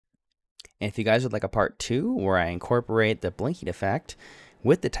And if you guys would like a part 2 where I incorporate the blinking effect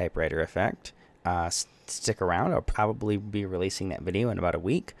with the typewriter effect, stick around. I'll probably be releasing that video in about a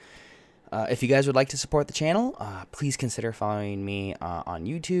week. If you guys would like to support the channel, please consider following me on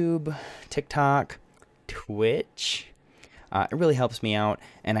YouTube, TikTok, Twitch. It really helps me out.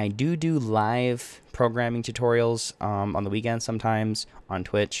 And I do live programming tutorials on the weekends sometimes on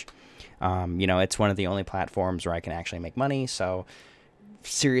Twitch. You know, it's one of the only platforms where I can actually make money. So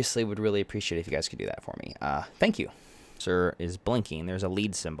seriously, would really appreciate if you guys could do that for me. Thank you. Sir is blinking. There's a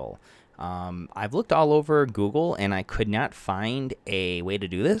lead symbol. I've looked all over Google and I could not find a way to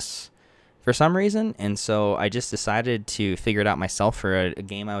do this for some reason, and so I just decided to figure it out myself for a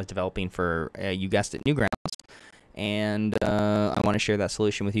game I was developing for, you guessed it, Newgrounds, and I want to share that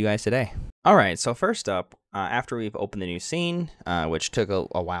solution with you guys today. Alright, so first up, after we've opened the new scene, which took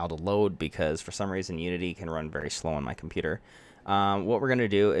a while to load because for some reason Unity can run very slow on my computer, what we're going to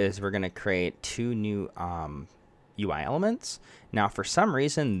do is we're going to create 2 new UI elements. Now for some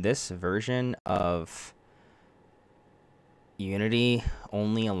reason this version of Unity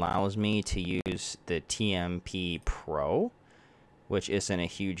only allows me to use the TMP Pro, which isn't a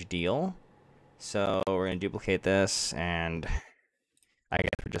huge deal. So we're going to duplicate this, and I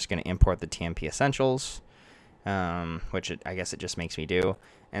guess we're just going to import the TMP Essentials, which I guess it just makes me do.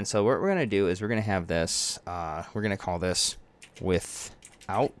 And so what we're going to do is we're going to have this, we're going to call this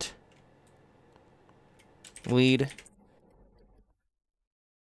without lead,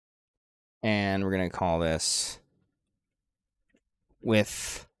 and we're going to call this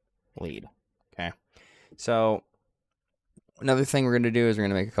with lead. Okay, so another thing we're going to do is we're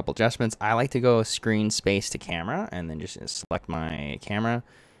going to make a couple adjustments. I like to go screen space to camera and then just select my camera.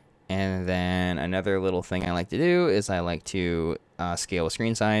 And then another little thing I like to do is I like to scale with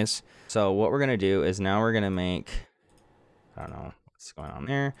screen size. So what we're going to do is now we're going to make, I don't know what's going on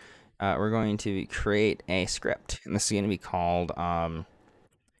there. We're going to create a script, and this is going to be called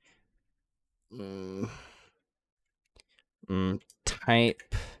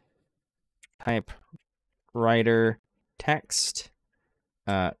typewriter text,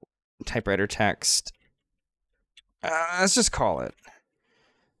 typewriter text, let's just call it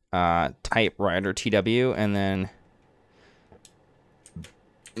typewriter TW, and then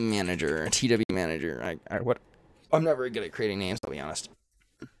manager, TW manager. I'm not very good at creating names, I'll be honest.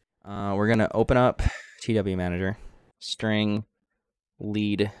 We're gonna open up TW manager, string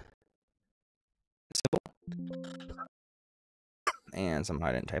lead symbol, and somehow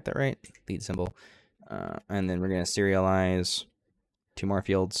I didn't type that right, lead symbol. And then we're going to serialize 2 more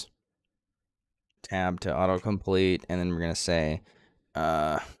fields, tab to autocomplete, and then we're going to say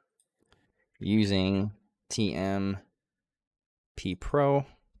using TMP Pro,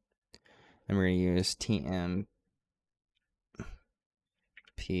 and we're going to use TMP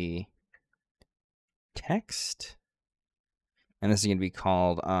text, and this is going to be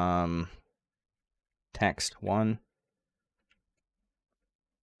called text1,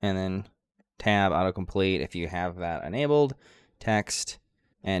 and then tab autocomplete if you have that enabled, text,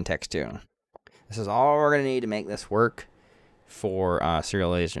 and text2. This is all we're going to need to make this work for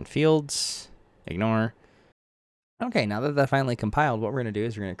serialization fields. Ignore. Okay, now that finally compiled, what we're going to do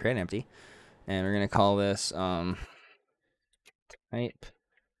is we're going to create an empty, and we're going to call this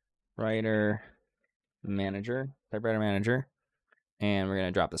typewriter manager, and we're going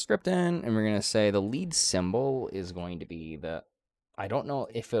to drop the script in, and we're going to say the lead symbol is going to be the, I don't know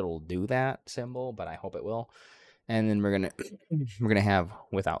if it'll do that symbol, but I hope it will. And then we're gonna have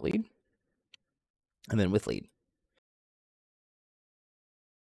without lead, and then with lead.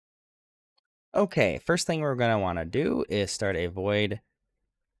 Okay, first thing we're gonna want to do is start a void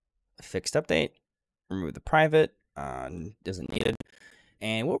fixed update. Remove the private, isn't needed.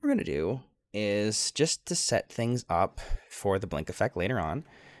 And what we're gonna do is just to set things up for the blink effect later on.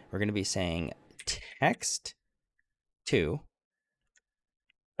 We're gonna be saying text2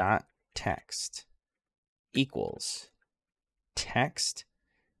 dot text equals text1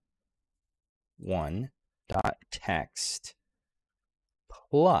 dot text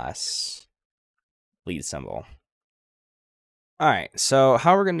plus lead symbol. Alright, so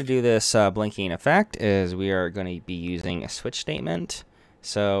how we're going to do this blinking effect is we are going to be using a switch statement.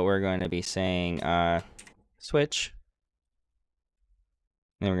 So we're going to be saying switch,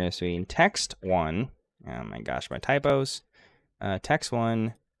 then we're going to say text1, oh my gosh, my typos,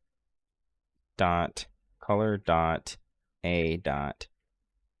 text1 dot color dot a dot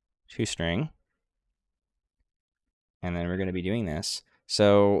toString, and then we're going to be doing this.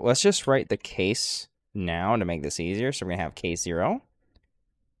 So let's just write the case now to make this easier. So we're going to have case 0,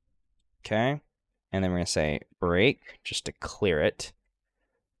 okay, and then we're going to say break just to clear it,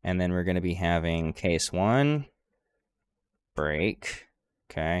 And then we're going to be having case 1, break,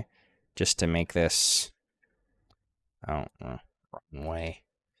 okay, just to make this, wrong way.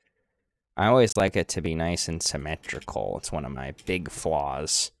 I always like it to be nice and symmetrical. It's one of my big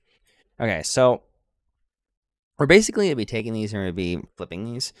flaws. Okay, so we're basically going to be taking these and we're going to be flipping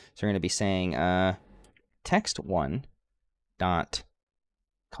these. So we're going to be saying text1 dot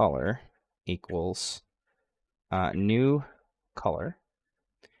color equals new color.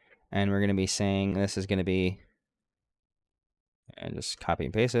 And we're going to be saying this is going to be, and just copy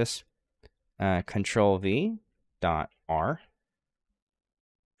and paste this, control V dot R,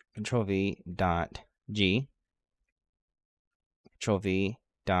 control V dot G, control V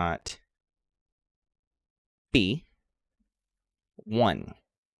dot B, 1.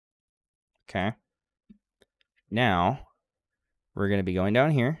 Okay. Now we're going to be going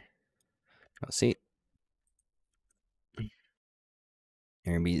down here. Let's see.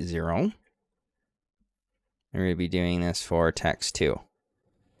 Here going to be 0. And we're going to be doing this for text 2.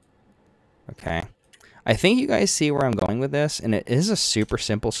 Okay. I think you guys see where I'm going with this, and it is a super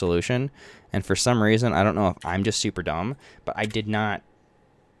simple solution. And for some reason, I don't know if I'm just super dumb, but I did not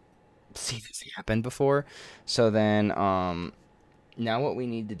see this happen before. So then, now what we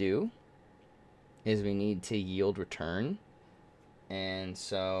need to do is we need to yield return. And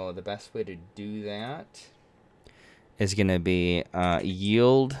so the best way to do that is going to be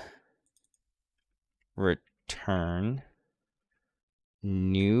yield return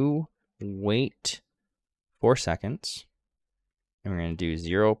new wait 4 seconds. And we're going to do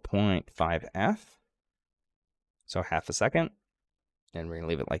 0.5f. So half a second. And we're going to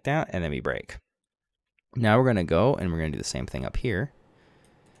leave it like that. And then we break. Now we're going to go and we're going to do the same thing up here.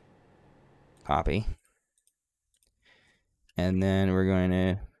 Copy. And then we're going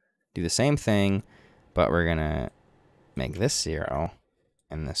to do the same thing, but we're going to make this 0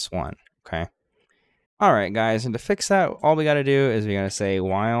 and this 1. Okay. All right, guys. And to fix that, all we got to do is we got to say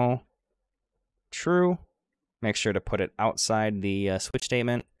while true. Make sure to put it outside the switch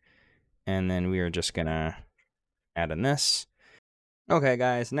statement. And then we are just going to add in this. Okay,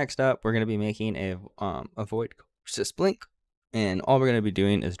 guys. Next up, we're going to be making a void sysblink. And all we're going to be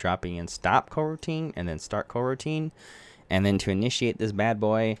doing is dropping in stop coroutine and then start coroutine. And then to initiate this bad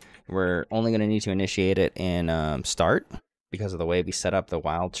boy, we're only going to need to initiate it in start because of the way we set up the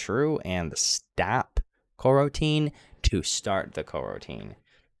while true and the stop coroutine to start the coroutine.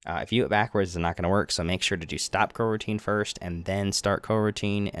 If you do it backwards, it's not going to work. So make sure to do stop coroutine first and then start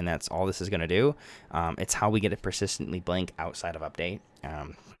coroutine. And that's all this is going to do. It's how we get it persistently blink outside of update.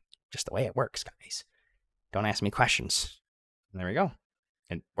 Just the way it works, guys. Don't ask me questions. And there we go.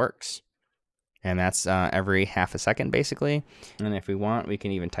 It works. And that's every half a second, basically. And if we want, we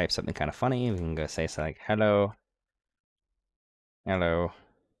can even type something kind of funny. We can go say something like, hello. Hello.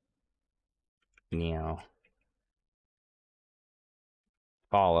 Meow.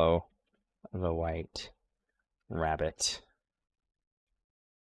 Follow the white rabbit.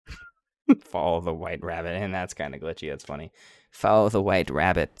 Follow the white rabbit. And that's kind of glitchy. That's funny. Follow the white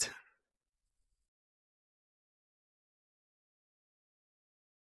rabbit.